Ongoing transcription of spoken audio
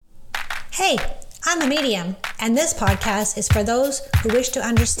Hey, I'm a medium, and this podcast is for those who wish to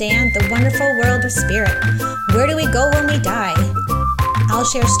understand the wonderful world of spirit. Where do we go when we die? I'll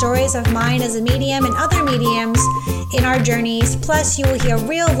share stories of mine as a medium and other mediums in our journeys, plus you will hear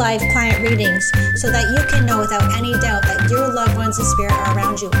real-life client readings so that you can know without any doubt that your loved ones in spirit are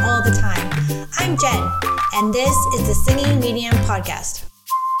around you all the time. I'm Jen, and this is the Singing Medium Podcast.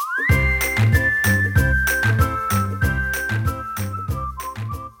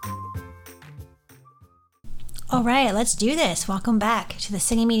 All right, let's do this. Welcome back to the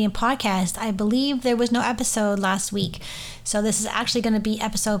Singing Medium Podcast. I believe there was no episode last week, so this is actually going to be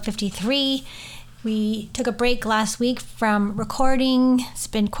episode 53. We took a break last week from recording. It's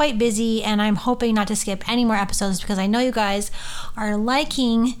been quite busy, and I'm hoping not to skip any more episodes because I know you guys are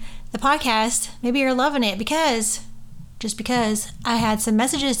liking the podcast. Maybe you're loving it because I had some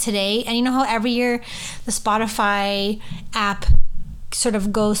messages today, and you know how every year the Spotify app sort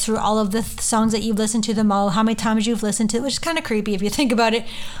of goes through all of the songs that you've listened to the most, how many times you've listened to it, which is kind of creepy if you think about it,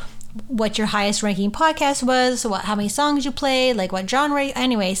 what your highest ranking podcast was, how many songs you played, like what genre,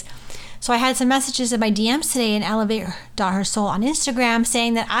 anyways. So I had some messages in my DMs today in Elevate.Her-Soul on Instagram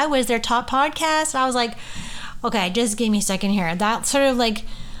saying that I was their top podcast. I was like, okay, just give me a second here. That sort of like,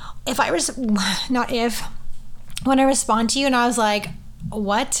 when I respond to you and I was like,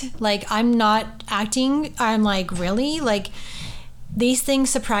 what? Like, I'm not acting. I'm like, really? Like, these things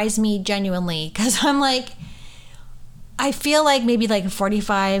surprise me genuinely because I'm like, I feel like maybe like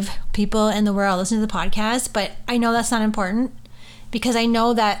 45 people in the world listen to the podcast, but I know that's not important because I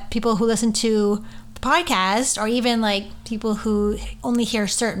know that people who listen to the podcast or even like people who only hear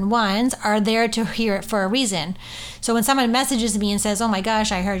certain ones are there to hear it for a reason. So when someone messages me and says, oh my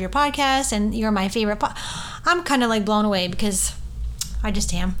gosh, I heard your podcast and you're my favorite, I'm kind of like blown away because I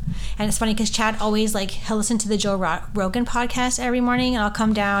just am. And it's funny because Chad always he'll listen to the Joe Rogan podcast every morning, and I'll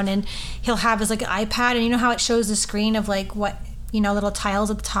come down and he'll have his like an iPad, and you know how it shows the screen of like what, little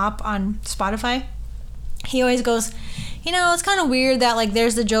tiles at the top on Spotify. He always goes, it's kind of weird that like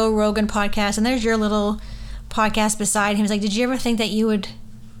there's the Joe Rogan podcast and there's your little podcast beside him. He's like, did you ever think that you would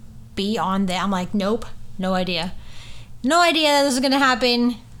be on there? I'm like, nope, no idea that this is gonna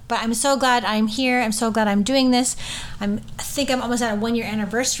happen. But I'm so glad I'm here. I'm so glad I'm doing this. I think I'm almost at a 1-year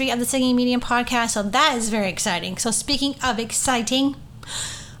anniversary of the Singing Medium Podcast, so that is very exciting. So speaking of exciting,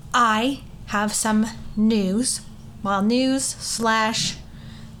 I have some news. Well,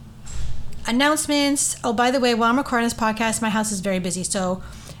 news/announcements. Oh, by the way, while I'm recording this podcast, my house is very busy. So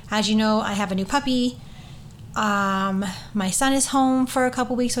as you know, I have a new puppy. My son is home for a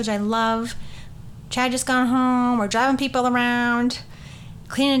couple weeks, which I love. Chad just got home. We're driving people around,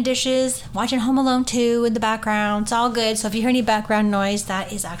 cleaning dishes, watching Home Alone 2 in the background. It's all good. So if you hear any background noise,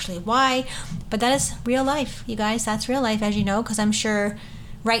 that is actually why. But that is real life, you guys. That's real life, as you know, because I'm sure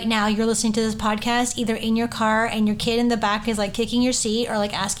right now you're listening to this podcast either in your car and your kid in the back is like kicking your seat or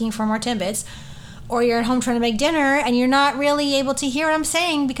like asking for more Timbits, or you're at home trying to make dinner and you're not really able to hear what I'm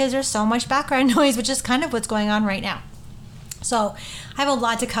saying because there's so much background noise, which is kind of what's going on right now. So I have a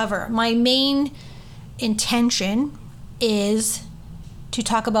lot to cover. My main intention is to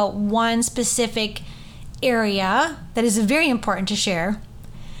talk about one specific area that is very important to share,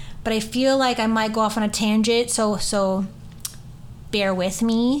 but I feel like I might go off on a tangent, so bear with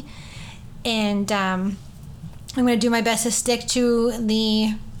me, and I'm going to do my best to stick to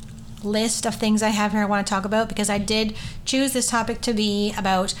the list of things I have here I want to talk about, because I did choose this topic to be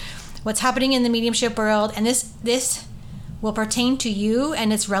about what's happening in the mediumship world, and this will pertain to you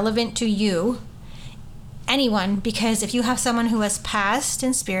and it's relevant to you, anyone, because if you have someone who has passed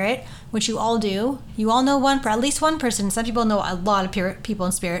in spirit, which you all do, you all know at least one person. Some people know a lot of people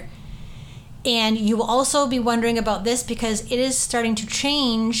in spirit, and you will also be wondering about this because it is starting to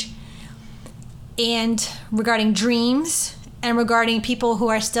change, and regarding dreams and regarding people who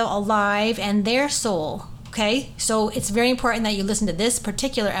are still alive and their soul. Okay, so it's very important that you listen to this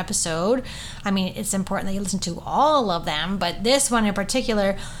particular episode. I mean, it's important that you listen to all of them, but this one in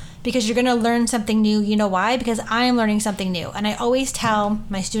particular, because you're going to learn something new. You know why? Because I am learning something new. And I always tell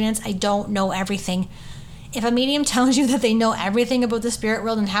my students, I don't know everything. If a medium tells you that they know everything about the spirit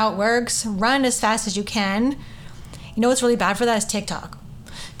world and how it works, run as fast as you can. You know what's really bad for that is TikTok.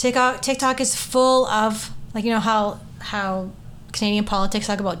 TikTok is full of, how Canadian politics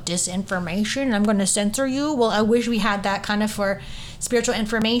talk about disinformation and I'm going to censor you. Well, I wish we had that kind of for spiritual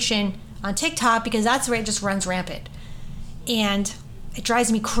information on TikTok, because that's where it just runs rampant. And it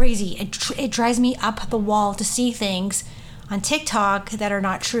drives me crazy. It drives me up the wall to see things on TikTok that are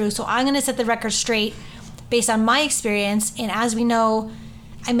not true. So I'm going to set the record straight based on my experience. And as we know,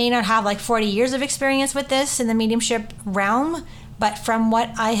 I may not have like 40 years of experience with this in the mediumship realm, But from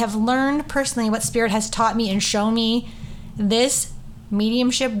what I have learned personally, what Spirit has taught me and shown me, this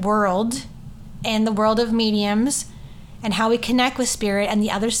mediumship world and the world of mediums and how we connect with Spirit and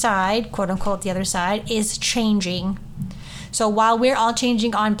the other side, quote unquote, the other side, is changing. So while we're all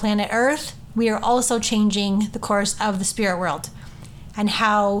changing on planet Earth, we are also changing the course of the spirit world, and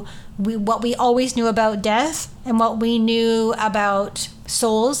how what we always knew about death and what we knew about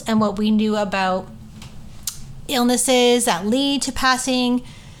souls and what we knew about illnesses that lead to passing,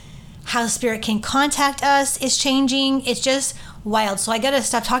 how Spirit can contact us is changing. It's just wild. So I got to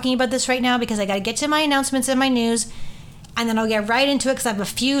stop talking about this right now because I got to get to my announcements and my news, and then I'll get right into it because I have a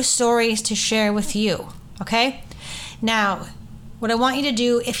few stories to share with you. Okay? Now, what I want you to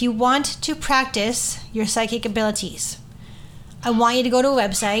do, if you want to practice your psychic abilities, I want you to go to a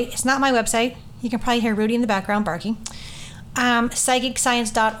website. It's not my website. You can probably hear Rudy in the background barking.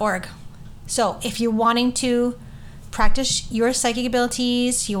 PsychicScience.org. So if you're wanting to practice your psychic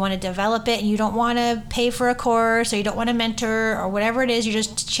abilities, you want to develop it, and you don't want to pay for a course, or you don't want a mentor, or whatever it is, you're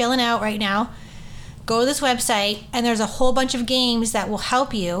just chilling out right now, go to this website, and there's a whole bunch of games that will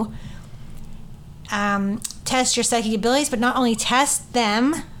help you test your psychic abilities, but not only test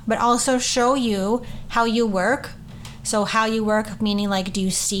them, but also show you how you work. So how you work, meaning like, do you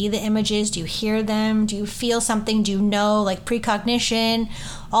see the images? Do you hear them? Do you feel something? Do you know, like precognition?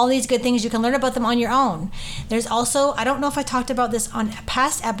 All these good things, you can learn about them on your own. There's also, I don't know if I talked about this on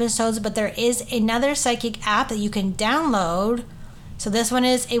past episodes, but there is another psychic app that you can download. So this one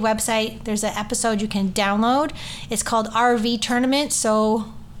is a website. There's an episode you can download. It's called RV Tournament,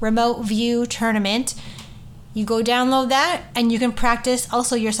 so Remote View Tournament. You go download that, and you can practice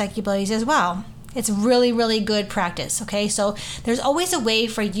also your psychic abilities as well. It's really, really good practice, okay? So there's always a way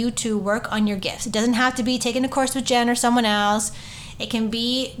for you to work on your gifts. It doesn't have to be taking a course with Jen or someone else. It can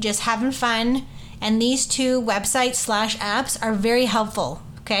be just having fun. And these two websites / apps are very helpful,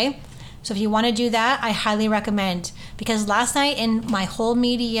 okay? So if you want to do that, I highly recommend. Because last night in my whole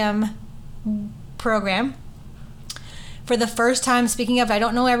medium program, for the first time, speaking of, I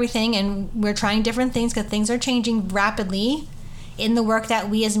don't know everything, and we're trying different things because things are changing rapidly in the work that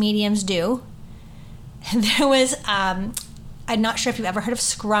we as mediums do. There was, I'm not sure if you've ever heard of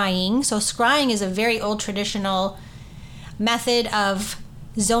scrying. So scrying is a very old traditional method of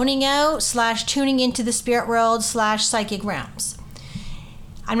zoning out / tuning into the spirit world / psychic realms.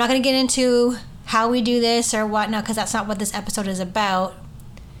 I'm not going to get into how we do this or whatnot because that's not what this episode is about.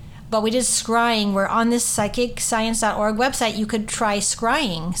 But we did scrying. We're on this PsychicScience.org website. You could try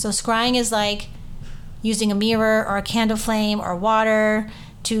scrying. So scrying is like using a mirror or a candle flame or water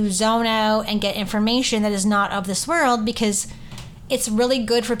to zone out and get information that is not of this world, because it's really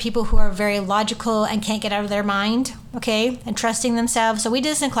good for people who are very logical and can't get out of their mind, okay, and trusting themselves. So we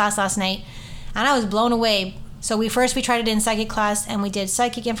did this in class last night, and I was blown away. So we tried it in psychic class, and we did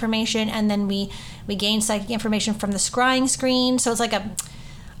psychic information, and then we gained psychic information from the scrying screen. So it's like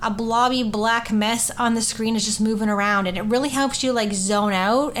a blobby black mess on the screen is just moving around, and it really helps you like zone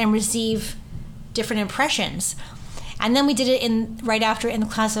out and receive different impressions. And then we did it right after in the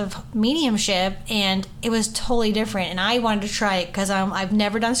class of mediumship, and it was totally different. And I wanted to try it because I've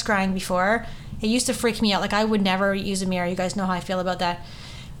never done scrying before. It used to freak me out. Like, I would never use a mirror. You guys know how I feel about that.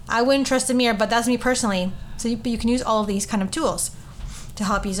 I wouldn't trust a mirror, but that's me personally. So you can use all of these kind of tools to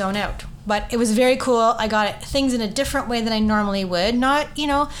help you zone out. But it was very cool. I got things in a different way than I normally would. Not in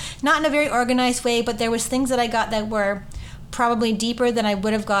a very organized way, but there was things that I got that were probably deeper than I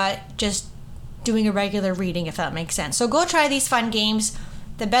would have got just doing a regular reading, if that makes sense. So go try these fun games.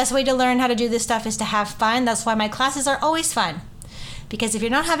 The best way to learn how to do this stuff is to have fun. That's why my classes are always fun. Because if you're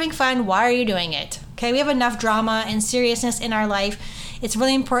not having fun, why are you doing it? Okay, we have enough drama and seriousness in our life. It's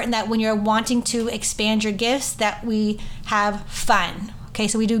really important that when you're wanting to expand your gifts, that we have fun. Okay,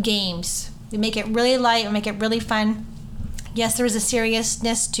 so we do games. We make it really light, we make it really fun. Yes, there is a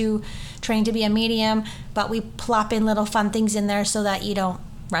seriousness to training to be a medium, but we plop in little fun things in there so that you don't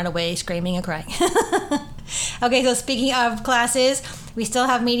run away screaming and crying. Okay, so speaking of classes, we still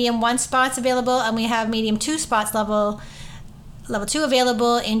have medium 1 spots available, and we have medium 2 spots level 2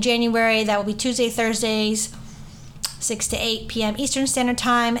 available in January. That will be Tuesday, Thursdays, 6 to 8 p.m. Eastern Standard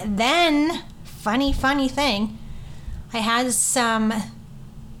Time. Then, funny thing, I had some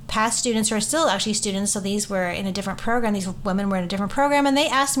past students who are still actually students, so these were in a different program. These women were in a different program, and they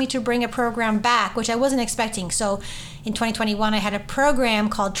asked me to bring a program back, which I wasn't expecting. So in 2021, I had a program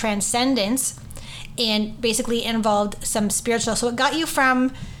called Transcendence, and basically involved some spiritual. So it got you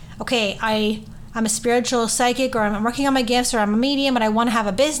from, okay, I'm a spiritual psychic, or I'm working on my gifts, or I'm a medium, but I want to have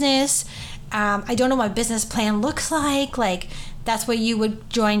a business. I don't know what my business plan looks like. Like, that's where you would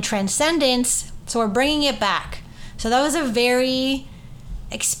join Transcendence. So we're bringing it back. So that was a very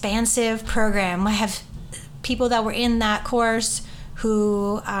expansive program. I have people that were in that course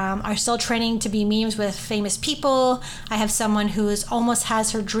who are still training to be mediums with famous people. I have someone who almost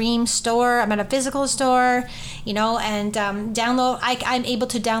has her dream store. I'm at a physical store, and I'm able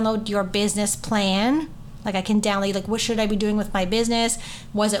to download your business plan. Like I can download, like, what should I be doing with my business?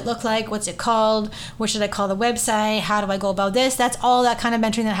 What does it look like? What's it called? What should I call the website? How do I go about this? That's all that kind of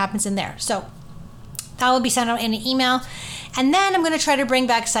mentoring that happens in there. So that will be sent out in an email. And then I'm going to try to bring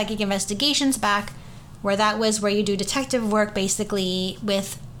back psychic investigations back, where that was where you do detective work basically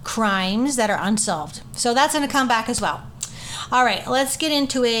with crimes that are unsolved. So that's going to come back as well. All right, let's get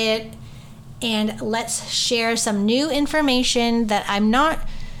into it and let's share some new information that I'm not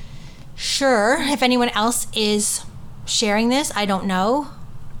sure if anyone else is sharing this. I don't know.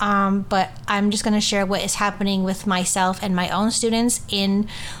 But I'm just going to share what is happening with myself and my own students in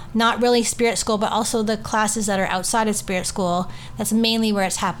not really spirit school, but also the classes that are outside of spirit school. That's mainly where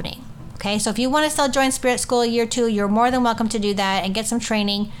it's happening. Okay, so if you want to still join Spirit School year 2, you're more than welcome to do that and get some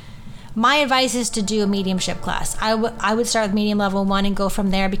training. My advice is to do a mediumship class. I would start with medium level 1 and go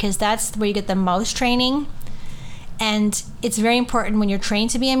from there, because that's where you get the most training. And it's very important when you're trained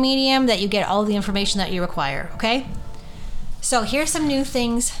to be a medium that you get all the information that you require, okay? So here's some new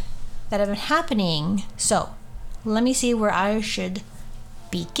things that have been happening. So let me see where I should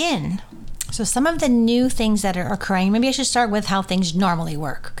begin. So some of the new things that are occurring, maybe I should start with how things normally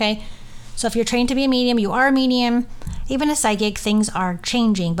work, okay? So if you're trained to be a medium, you are a medium, even a psychic, things are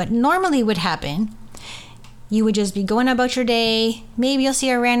changing. But normally would happen, you would just be going about your day. Maybe you'll see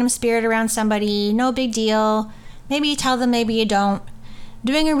a random spirit around somebody, no big deal. Maybe you tell them, maybe you don't.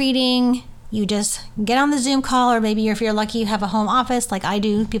 Doing a reading, you just get on the Zoom call, or maybe if you're lucky, you have a home office like I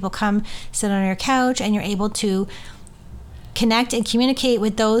do. People come sit on your couch and you're able to connect and communicate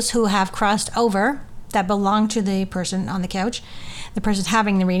with those who have crossed over that belong to the person on the couch, the person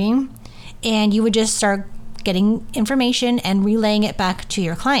having the reading. And you would just start getting information and relaying it back to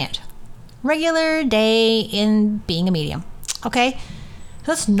your client. Regular day in being a medium. Okay?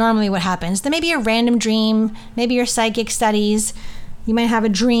 So that's normally what happens. There may be a random dream. Maybe your psychic studies. You might have a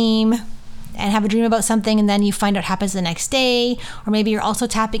dream and have a dream about something, and then you find out happens the next day. Or maybe you're also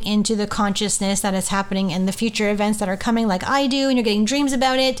tapping into the consciousness that is happening in the future events that are coming, like I do, and you're getting dreams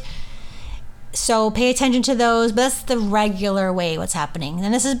about it. So pay attention to those, but that's the regular way what's happening.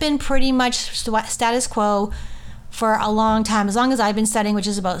 And this has been pretty much status quo for a long time, as long as I've been studying, which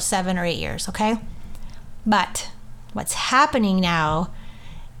is about 7 or 8 years, okay? But what's happening now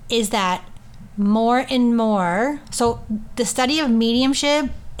is that more and more, so the study of mediumship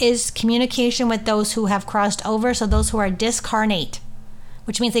is communication with those who have crossed over, so those who are discarnate,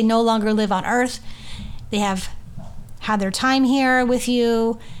 which means they no longer live on earth. They have had their time here with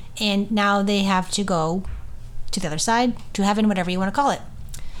you, and now they have to go to the other side, to heaven, whatever you want to call it.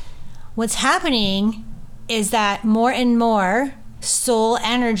 What's happening is that more and more soul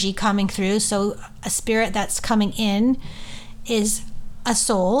energy coming through, so a spirit that's coming in is a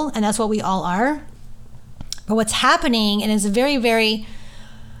soul, and that's what we all are. But what's happening, and is very, very,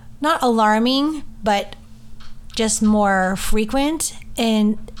 not alarming, but just more frequent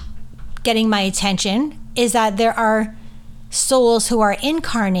in getting my attention, is that there are souls who are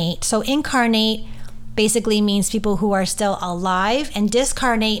incarnate. So incarnate basically means people who are still alive, and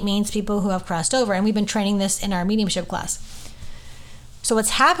discarnate means people who have crossed over. And we've been training this in our mediumship class. So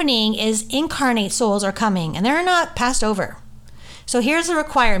what's happening is incarnate souls are coming, and they're not passed over. So here's a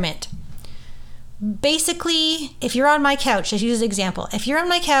requirement. Basically, if you're on my couch, just use an example. If you're on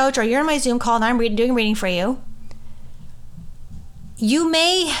my couch or you're on my Zoom call and I'm doing a reading for you, you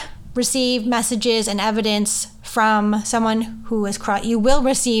may receive messages and evidence from someone who has crossed. You will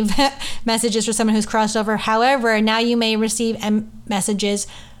receive messages from someone who's crossed over. However, now you may receive messages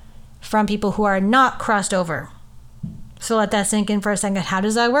from people who are not crossed over. So let that sink in for a second. How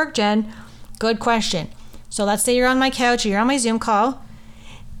does that work, Jen? Good question. So let's say you're on my couch or you're on my Zoom call,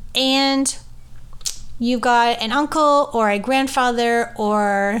 and you've got an uncle or a grandfather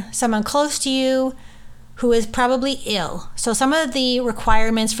or someone close to you who is probably ill. So some of the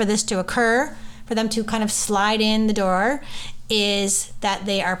requirements for this to occur, for them to kind of slide in the door, is that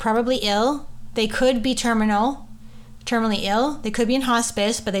they are probably ill. They could be terminally ill. They could be in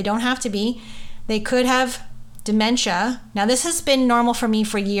hospice, but they don't have to be. They could have dementia. Now, this has been normal for me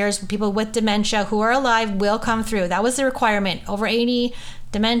for years. People with dementia who are alive will come through. That was the requirement. Over 80,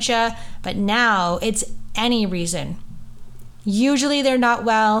 dementia. But now it's any reason. Usually they're not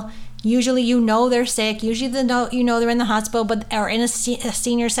well. Usually they're sick. Usually they're in the hospital, or in a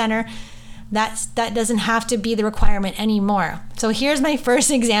senior center. That doesn't have to be the requirement anymore. So here's my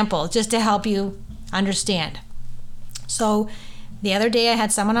first example, just to help you understand. So the other day I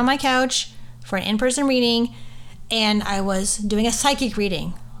had someone on my couch for an in-person reading, and I was doing a psychic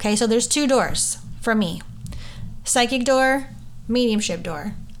reading. Okay, so there's 2 doors for me. Psychic door, mediumship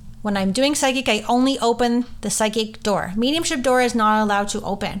door. When I'm doing psychic, I only open the psychic door. Mediumship door is not allowed to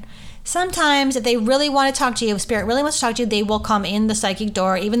open. Sometimes if they really want to talk to you, if spirit really wants to talk to you, they will come in the psychic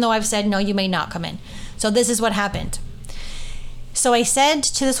door, even though I've said, no, you may not come in. So this is what happened. So I said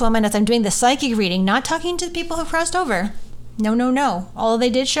to this woman as I'm doing the psychic reading, not talking to the people who crossed over. No. Although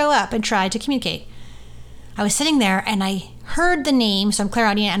they did show up and try to communicate. I was sitting there and I heard the name, so I'm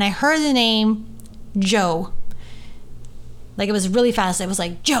clairaudient, and I heard the name Joe. Like it was really fast. It was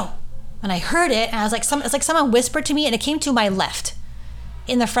like, Joe. And I heard it, and I was like, it's like someone whispered to me, and it came to my left,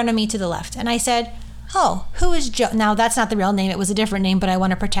 in the front of me to the left. And I said, oh, who is Joe? Now, that's not the real name. It was a different name, but I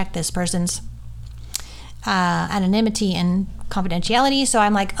want to protect this person's anonymity and confidentiality. So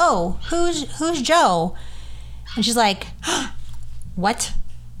I'm like, oh, who's Joe? And she's like, what?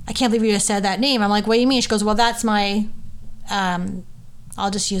 I can't believe you just said that name. I'm like, what do you mean? She goes, well, that's my,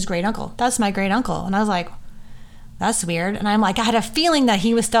 I'll just use great uncle. That's my great uncle. And I was like, that's weird. And I'm like, I had a feeling that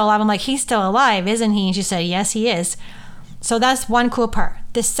he was still alive. I'm like, he's still alive, isn't he? And she said, yes, he is. So that's one cool part.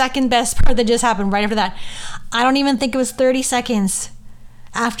 The second best part that just happened right after that, I don't even think it was 30 seconds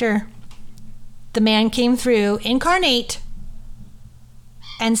after the man came through, Incarnate,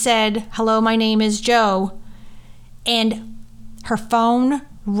 and said, hello, my name is Joe. And her phone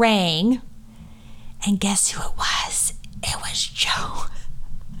rang, and guess who it was? It was Joe.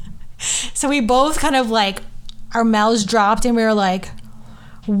 So we both kind of like, our mouths dropped, and we were like,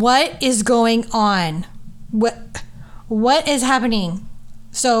 what is going on? What is happening?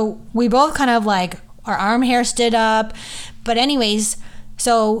 So we both kind of like, our arm hair stood up. But anyways,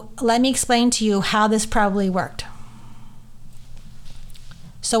 so let me explain to you how this probably worked.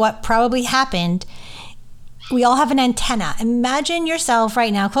 So what probably happened, we all have an antenna. Imagine yourself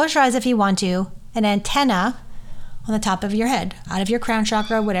right now, close your eyes if you want to, an antenna on the top of your head, out of your crown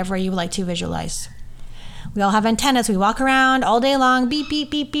chakra, whatever you would like to visualize. We all have antennas. We walk around all day long, beep, beep,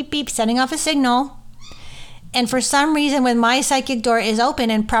 beep, beep, beep, sending off a signal. And for some reason, when my psychic door is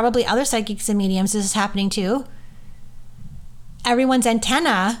open, and probably other psychics and mediums, this is happening too, everyone's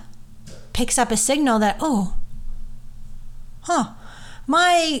antenna picks up a signal that,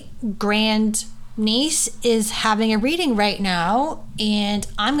 my grand niece is having a reading right now, and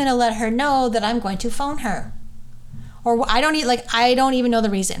I'm going to let her know that I'm going to phone her. Or I don't even know the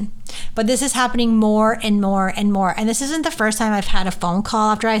reason, but this is happening more and more and more. And this isn't the first time I've had a phone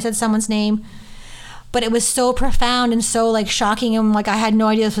call after I said someone's name, but it was so profound and so like shocking. And like, I had no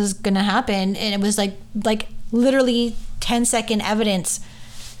idea this was going to happen. And it was like literally 10-second evidence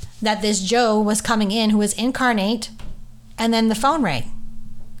that this Joe was coming in, who was Incarnate. And then the phone rang.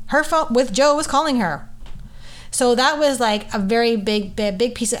 Her phone with Joe was calling her. So that was like a very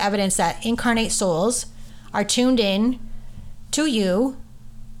big piece of evidence that incarnate souls are tuned in to you,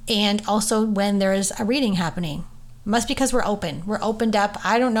 and also when there's a reading happening. Must because we're open. We're opened up.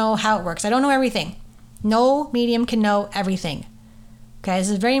 I don't know how it works. I don't know everything. No medium can know everything. Okay, this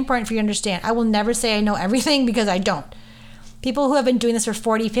is very important for you to understand. I will never say I know everything, because I don't. People who have been doing this for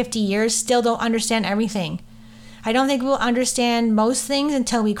 40, 50 years still don't understand everything. I don't think we'll understand most things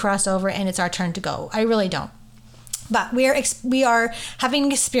until we cross over and it's our turn to go. I really don't. But we are having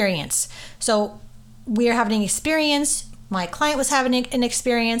an experience. So we are having an experience. My client was having an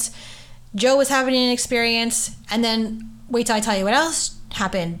experience. Joe was having an experience. And then wait till I tell you what else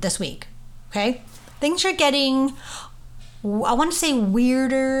happened this week. Okay? Things are getting, I want to say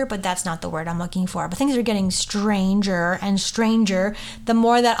weirder, but that's not the word I'm looking for. But things are getting stranger and stranger. The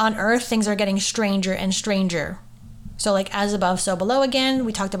more that on Earth, things are getting stranger and stranger. So like as above, so below again.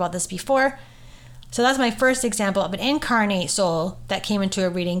 We talked about this before. So that's my first example of an incarnate soul that came into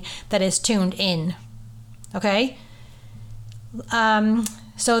a reading that is tuned in. Okay?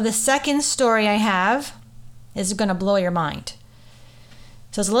 So the second story I have is going to blow your mind.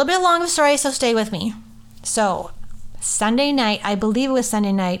 So it's a little bit long of a story, so stay with me. So Sunday night, I believe it was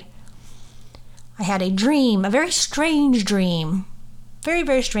Sunday night, I had a dream, a very strange dream. Very,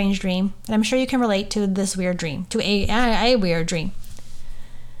 very strange dream. And I'm sure you can relate to this weird dream, to a weird dream.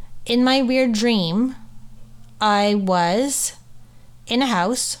 In my weird dream, I was in a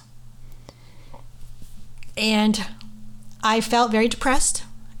house, and I felt very depressed.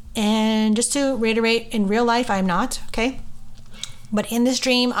 And just to reiterate, in real life, I'm not, okay? But in this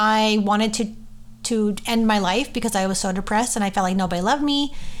dream, I wanted to end my life because I was so depressed and I felt like nobody loved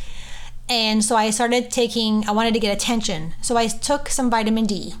me. And so I wanted to get attention. So I took some vitamin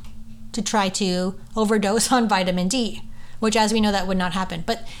D to try to overdose on vitamin D, which, as we know, that would not happen.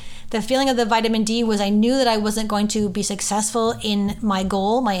 But the feeling of the vitamin D was I knew that I wasn't going to be successful in my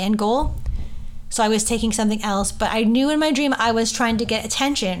goal, my end goal. So I was taking something else, but I knew in my dream I was trying to get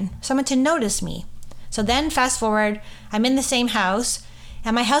attention, someone to notice me. So then fast forward, I'm in the same house,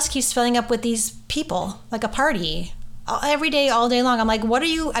 and my house keeps filling up with these people, like a party, every day, all day long. I'm like, what are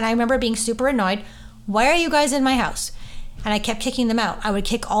you? And I remember being super annoyed. Why are you guys in my house? And I kept kicking them out. I would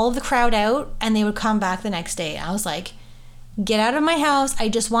kick all of the crowd out, and they would come back the next day. I was like, get out of my house. I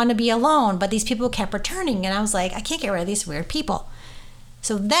just want to be alone. But these people kept returning, and I was like, I can't get rid of these weird people.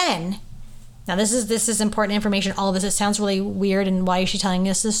 So then, now this is important information. All of this, it sounds really weird, and why is she telling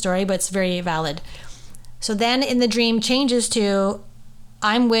us this story? But it's very valid. So then in the dream changes to,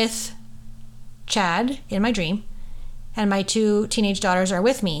 I'm with Chad in my dream, and my 2 teenage daughters are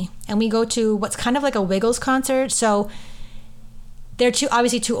with me, and we go to what's kind of like a Wiggles concert. So they're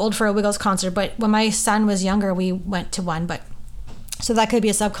obviously too old for a Wiggles concert, but when my son was younger, we went to one. But so that could be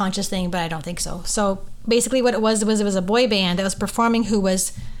a subconscious thing, but I don't think so. So basically what it was a boy band that was performing who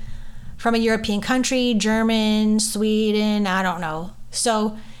was from a European country, German, Sweden, I don't know.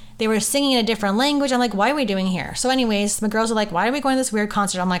 So they were singing in a different language. I'm like, why are we doing here? So anyways, my girls are like, why are we going to this weird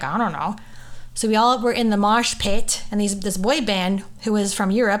concert? I'm like, I don't know. So we all were in the mosh pit, and this boy band who was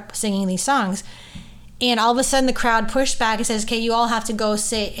from Europe singing these songs. And all of a sudden the crowd pushed back and says, okay, you all have to go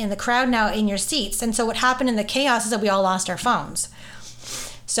sit in the crowd now in your seats. And so what happened in the chaos is that we all lost our phones.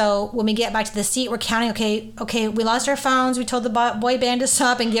 So when we get back to the seat, we're counting, okay, we lost our phones. We told the boy band to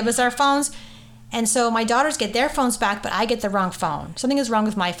stop and give us our phones. And so my daughters get their phones back, but I get the wrong phone. Something is wrong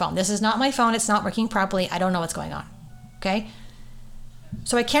with my phone. This is not my phone. It's not working properly. I don't know what's going on. Okay?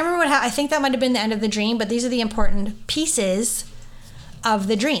 So I can't remember I think that might have been the end of the dream, but these are the important pieces of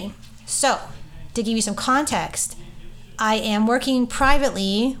the dream. So to give you some context, I am working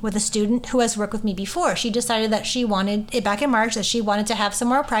privately with a student who has worked with me before. She decided that she wanted it back in March, that she wanted to have some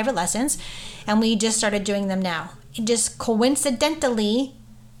more private lessons, and we just started doing them now. Just coincidentally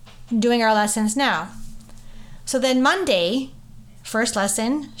doing our lessons now. So then Monday, first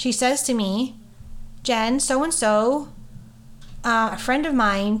lesson, she says to me, Jen, so-and-so, a friend of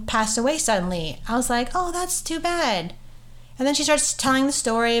mine passed away suddenly. I was like, oh, that's too bad. And then she starts telling the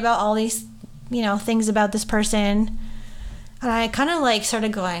story about all these, things about this person. And I kind of like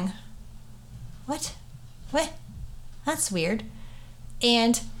started going, what? That's weird.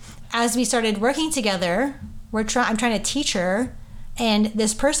 And as we started working together, I'm trying to teach her, and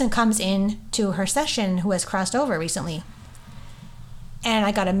this person comes in to her session who has crossed over recently. And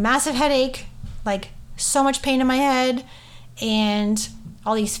I got a massive headache, like so much pain in my head, and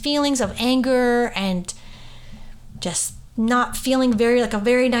all these feelings of anger and just not feeling a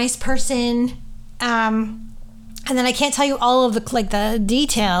very nice person. And then I can't tell you all of the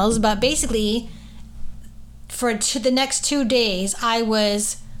details, but basically for the next 2 days, I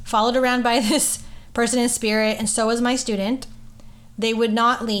was followed around by this person in spirit, and so was my student. They would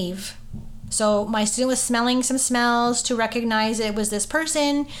not leave. So my student was smelling some smells to recognize it was this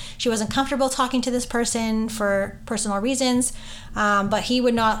person. She wasn't comfortable talking to this person for personal reasons, but he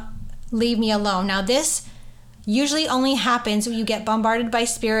would not leave me alone. Now this usually only happens when you get bombarded by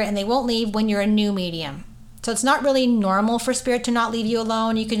spirit, and they won't leave when you're a new medium. So it's not really normal for spirit to not leave you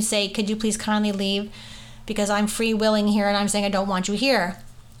alone. You can say, could you please kindly leave, because I'm free willing here and I'm saying I don't want you here.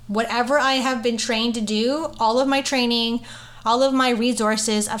 Whatever I have been trained to do, all of my training, all of my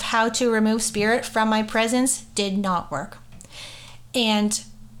resources of how to remove spirit from my presence did not work. And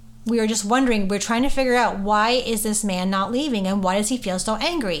we were just wondering, we're trying to figure out, why is this man not leaving, and why does he feel so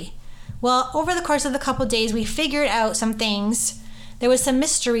angry? Well, over the course of the couple of days, we figured out some things. There was some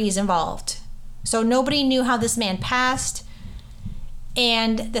mysteries involved. So nobody knew how this man passed.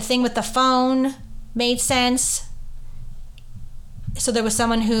 And the thing with the phone made sense. So there was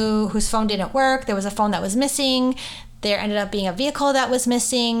someone whose phone didn't work. There was a phone that was missing. There ended up being a vehicle that was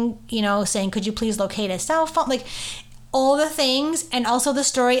missing, saying, could you please locate a cell phone? Like all the things. And also the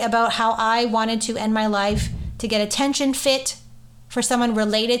story about how I wanted to end my life to get attention fit for someone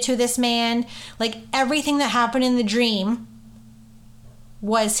related to this man. Like everything that happened in the dream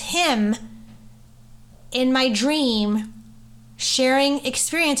was him in my dream sharing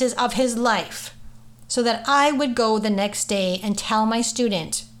experiences of his life, so that I would go the next day and tell my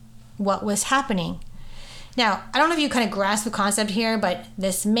student what was happening. Now, I don't know if you kind of grasp the concept here, but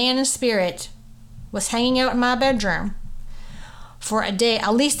this man in spirit was hanging out in my bedroom for a day,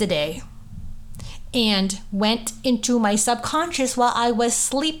 at least a day, and went into my subconscious while I was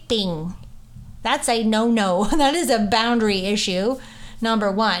sleeping. That's a no-no. That is a boundary issue, number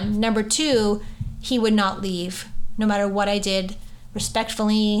one. Number two, he would not leave, no matter what I did,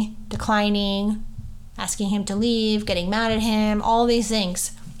 respectfully declining, asking him to leave, getting mad at him, all these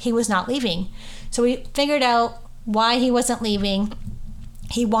things. he was not leaving. So we figured out why he wasn't leaving.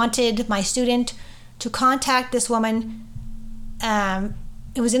 He wanted my student to contact this woman,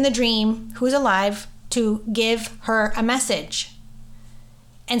 it was in the dream, who was alive, to give her a message.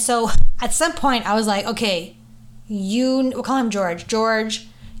 And so at some point I was like, okay, we'll call him George. George,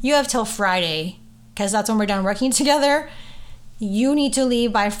 you have till Friday, because that's when we're done working together. You need to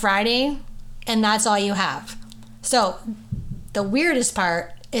leave by Friday, and that's all you have. So the weirdest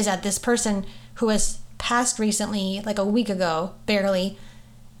part is that this person who has passed recently, like a week ago, barely,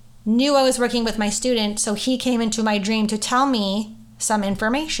 knew I was working with my student, so he came into my dream to tell me some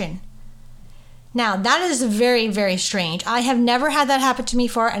information. Now, that is very, very strange. I have never had that happen to me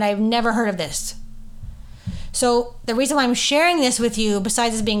before, and I've never heard of this. So the reason why I'm sharing this with you,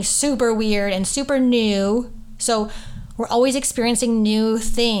 besides it being super weird and super new, so we're always experiencing new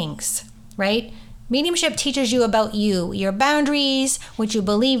things, right? Mediumship teaches you about you, your boundaries, what you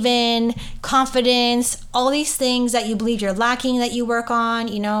believe in, confidence, all these things that you believe you're lacking that you work on,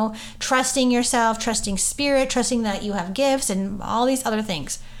 trusting yourself, trusting spirit, trusting that you have gifts, and all these other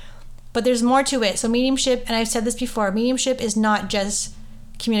things. But there's more to it. So mediumship, and I've said this before, mediumship is not just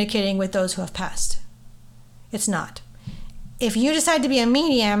communicating with those who have passed. It's not. If you decide to be a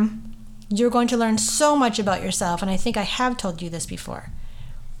medium, you're going to learn so much about yourself. And I think I have told you this before.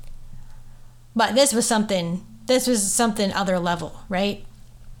 But this was something other level, right?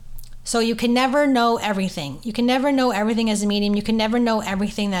 So you can never know everything. You can never know everything as a medium. You can never know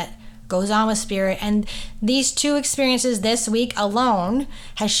everything that goes on with spirit. And these two experiences this week alone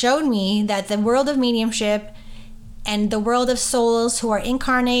has showed me that the world of mediumship and the world of souls who are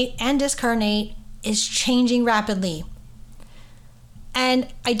incarnate and discarnate is changing rapidly. And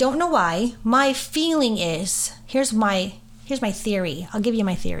I don't know why. My feeling is, here's my theory. I'll give you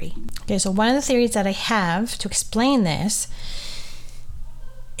my theory. Okay, so one of the theories that I have to explain this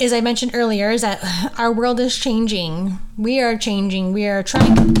is, I mentioned earlier, is that our world is changing. We are changing. We are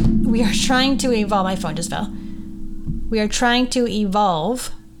trying to evolve. My phone just fell. We are trying to evolve.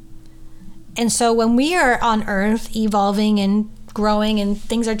 And so when we are on Earth evolving and growing and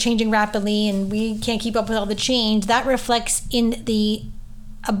things are changing rapidly and we can't keep up with all the change, that reflects in the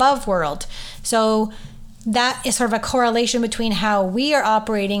above world. So that is sort of a correlation between how we are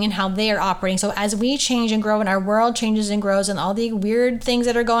operating and how they are operating. So as we change and grow and our world changes and grows and all the weird things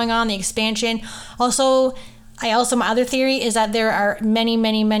that are going on, the expansion. My other theory is that there are many,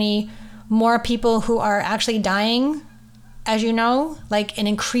 many, many more people who are actually dying, as you know, like an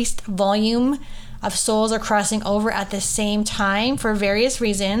increased volume of souls are crossing over at the same time for various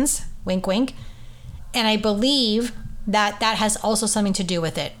reasons, wink, wink. And I believe that has also something to do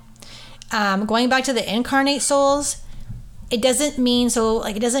with it. Going back to the incarnate souls, it doesn't mean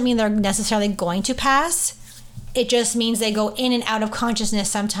they're necessarily going to pass. It just means they go in and out of consciousness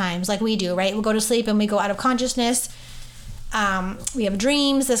sometimes, like we do, right? We'll go to sleep and we go out of consciousness. We have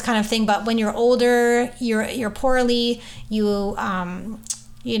dreams, this kind of thing. But when you're older, you're poorly, you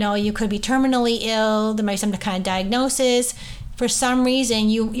could be terminally ill. There might be some kind of diagnosis. For some reason,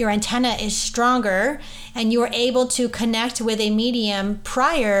 your antenna is stronger and you are able to connect with a medium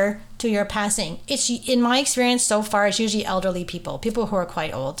prior to your passing. It's, in my experience so far, it's usually elderly people who are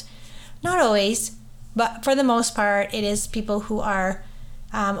quite old. Not always, but for the most part, it is people who are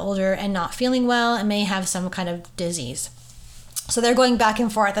older and not feeling well and may have some kind of disease. So they're going back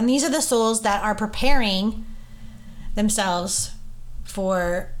and forth. And these are the souls that are preparing themselves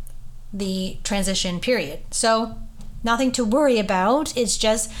for the transition period. So nothing to worry about. It's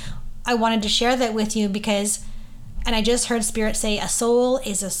just, I wanted to share that with you because, and I just heard Spirit say, a soul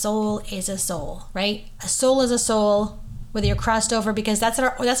is a soul is a soul, right? A soul is a soul, whether you're crossed over, because that's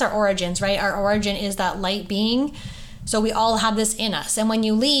our origins, right? Our origin is that light being. So we all have this in us. And when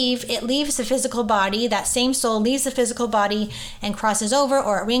you leave, it leaves the physical body. That same soul leaves the physical body and crosses over,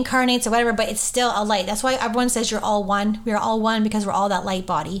 or it reincarnates or whatever, but it's still a light. That's why everyone says you're all one. We're all one because we're all that light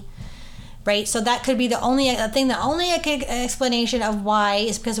body, right? So that could be the only explanation of why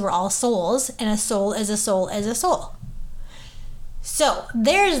is because we're all souls, and a soul is a soul is a soul. So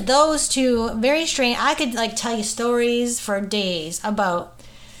there's those two very strange. I could tell you stories for days about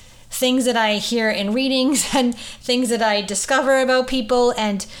things that I hear in readings and things that I discover about people,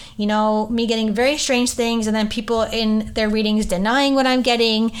 and me getting very strange things, and then people in their readings denying what I'm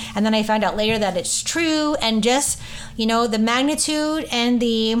getting, and then I find out later that it's true, and just the magnitude and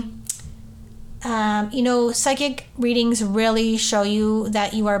the psychic readings really show you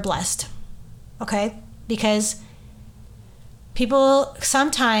that you are blessed, okay? Because people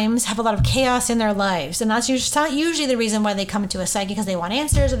sometimes have a lot of chaos in their lives, and that's usually the reason why they come into a psychic, because they want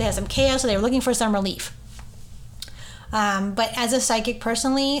answers, or they have some chaos, or they're looking for some relief. But as a psychic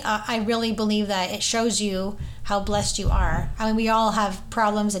personally, I really believe that it shows you how blessed you are. I mean, we all have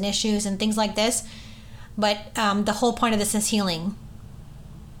problems and issues and things like this, but the whole point of this is healing.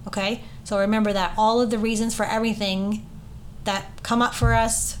 Okay? So remember that all of the reasons for everything that come up for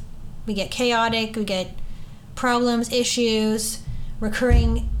us, we get chaotic, we get problems, issues,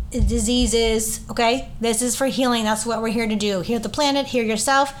 recurring diseases, okay? This is for healing. That's what we're here to do. Heal the planet, heal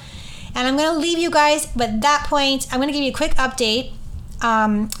yourself. And I'm going to leave you guys, but at that point, I'm going to give you a quick update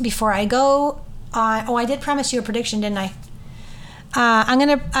before I go on. Oh, I did promise you a prediction, didn't I? I'm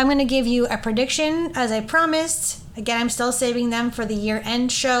gonna give you a prediction as I promised. Again, I'm still saving them for the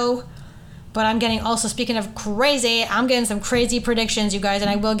year-end show. But I'm getting also, speaking of crazy, I'm getting some crazy predictions, you guys, and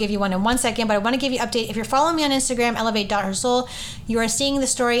I will give you one in 1 second, but I want to give you an update. If you're following me on Instagram, elevate.hersoul, you are seeing the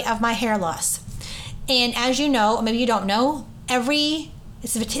story of my hair loss. And as you know, maybe you don't know,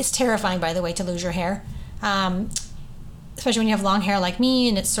 it's terrifying, by the way, to lose your hair, especially when you have long hair like me,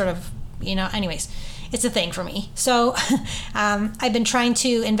 and it's sort of, anyways, it's a thing for me. So I've been trying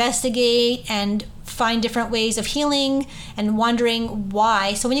to investigate and find different ways of healing and wondering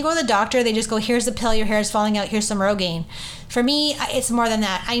why. So when you go to the doctor, they just go, here's the pill, your hair is falling out, here's some Rogaine. For me, it's more than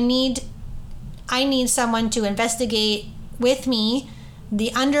that. I need someone to investigate with me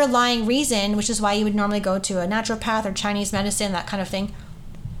the underlying reason, which is why you would normally go to a naturopath or Chinese medicine, that kind of thing.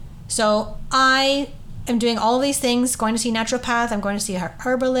 So I am doing all of these things, going to see naturopath, I'm going to see a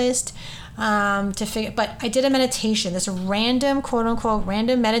herbalist, but I did a meditation, this random, quote unquote,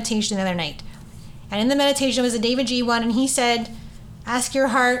 random meditation the other night. And in the meditation was a David G one, and he said, ask your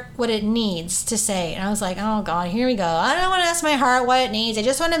heart what it needs to say. And I was like, oh God, here we go. I don't want to ask my heart what it needs. I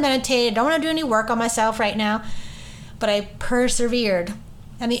just want to meditate. I don't want to do any work on myself right now. But I persevered.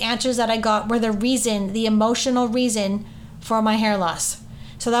 And the answers that I got were the emotional reason for my hair loss.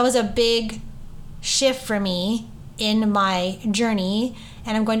 So that was a big shift for me in my journey.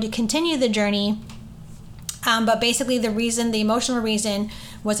 And I'm going to continue the journey. But basically the emotional reason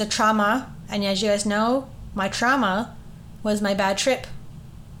was a trauma. And as you guys know, my trauma was my bad trip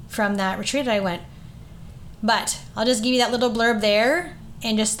from that retreat that I went. But I'll just give you that little blurb there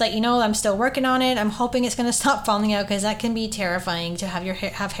and just let you know I'm still working on it. I'm hoping it's going to stop falling out, because that can be terrifying to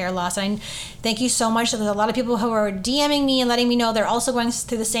have hair loss. And thank you so much. There's a lot of people who are DMing me and letting me know they're also going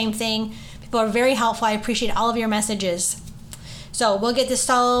through the same thing. People are very helpful. I appreciate all of your messages. So we'll get this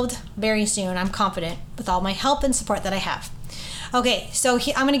solved very soon. I'm confident with all my help and support that I have. Okay, so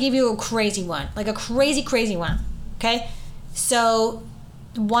I'm going to give you a crazy one, like a crazy one, okay? So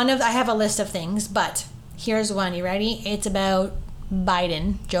I have a list of things, but here's one. You ready? It's about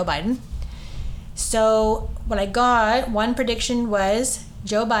Joe Biden. So what I got, one prediction was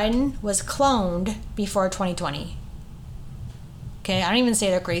Joe Biden was cloned before 2020. Okay, I don't even say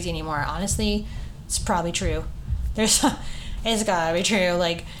they're crazy anymore. Honestly, it's probably true. It's gotta be true.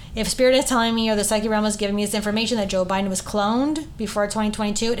 Like, if Spirit is telling me, or the psychic realm is giving me this information that Joe Biden was cloned before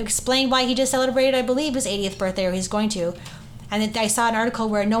 2022, it explained why he just celebrated, I believe, his 80th birthday, or he's going to. And I saw an article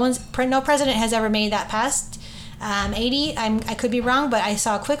where no president has ever made that past 80. I could be wrong, but I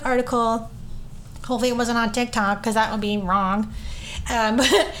saw a quick article. Hopefully it wasn't on TikTok, because that would be wrong.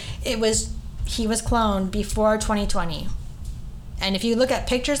 But he was cloned before 2020. And if you look at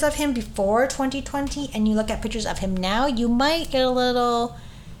pictures of him before 2020 and you look at pictures of him now, you might get a little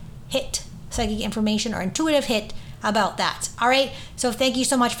hit, psychic information or intuitive hit about that. All right. So thank you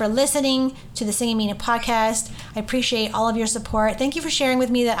so much for listening to the Singing Meaning podcast. I appreciate all of your support. Thank you for sharing with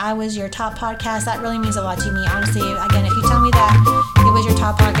me that I was your top podcast. That really means a lot to me. Honestly, again, if you tell me that it was your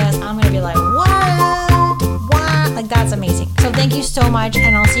top podcast, I'm going to be like, what? Like, that's amazing. So thank you so much.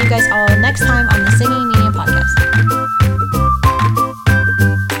 And I'll see you guys all next time on the Singing Meaning podcast.